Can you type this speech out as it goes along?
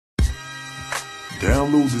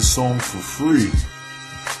Download the song for free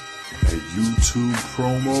at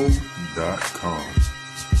youtubepromo.com.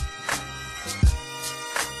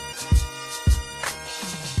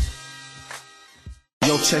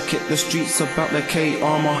 Yo, check it, the streets about their K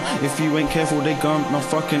armor. If you ain't careful, they gonna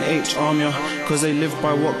fucking H-arm ya. Cause they live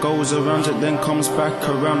by what goes around it, then comes back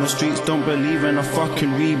around. The streets don't believe in a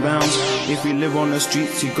fucking rebound. If you live on the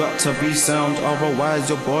streets, you got to be sound. Otherwise,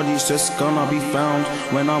 your body's just gonna be found.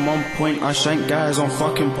 When I'm on point, I shank guys on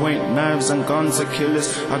fucking point. Knives and guns are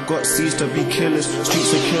killers. I got C's to be killers.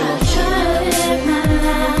 Streets are killers. I try to live my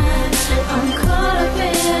life. I'm caught up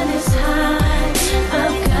in this high.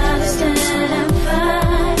 I've gotta stand and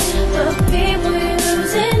fight. But people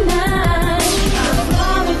using knives. I'm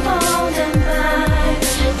robbing phones and buy.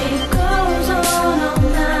 It goes on all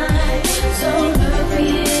night. So look me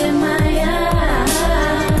in my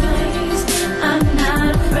eyes. I'm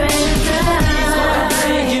not afraid to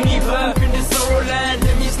die. Give me birth in this old land.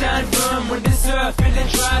 Let me stand firm with this earth. Feeling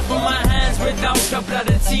dry from my hands without the blood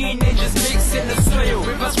of teenagers mixing the soil.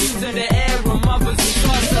 River streams in the air where mothers and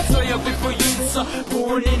sons are soil before youths are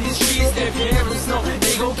born in the streets. Their parents know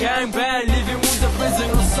they go gangbang, living with the prison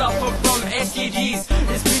or suffer from STDs.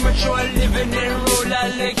 It's premature living in rural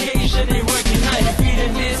allocation. They working night,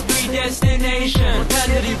 feeding this predestination.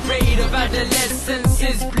 Mortality rate of adolescence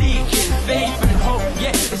is bleaking. Faith and hope,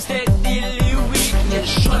 yeah, it's steadily weakening.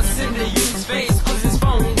 Shots in the youth's face, cause his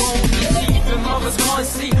phone won't be deep. And mothers can't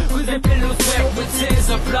sleep, cause their pillows wet with tears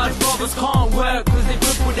of blood. Fathers can't work, cause they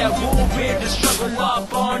cripple that war with the struggle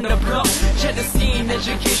up on the block. Check the scene,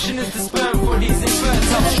 education is the sperm for these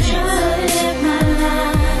infertile streets. I try to live my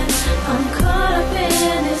life. I'm caught up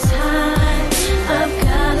in this high. I've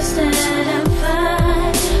gotta stand and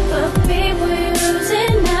fight. But people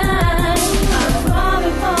using knives. I'm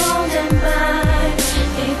robbing phones and buy.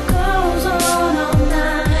 It goes on all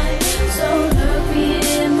night. So look me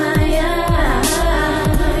in my eyes.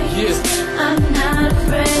 I'm not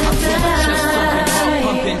afraid to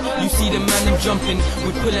die. You see the man them jumping,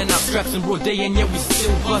 we pulling out straps in broad day and yet we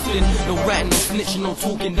still busting. No ratting, no snitching, no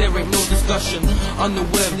talking, there ain't no discussion.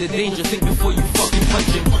 Unaware of the danger, think before you fucking punch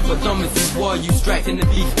him. But dumb as you are, you strike and the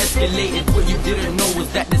beef escalated. What you didn't know was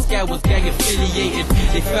that this guy was gang affiliated.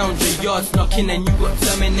 They found your yard snuck in and you got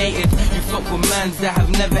terminated. You fuck with mans that have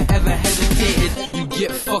never ever hesitated. You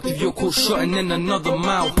get fucked if you're caught shotting in another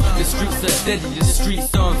mouth. The streets are deadly, the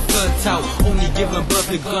streets are infertile. Only giving birth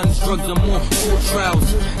to guns, drugs and more court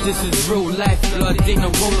trials. This is real life, blood, it ain't a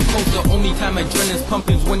roller coaster. Only time adrenaline's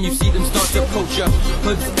pumping's when you see them start to approach ya.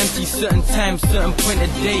 Hoods empty certain times, certain point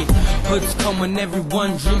of day. Hoods come when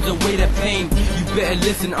everyone dreams away their pain. You better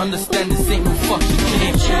listen, understand this ain't no fucking game.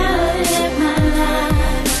 I try to live my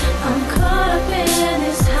life. I'm caught up in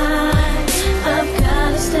this high. I've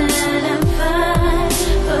gotta stand and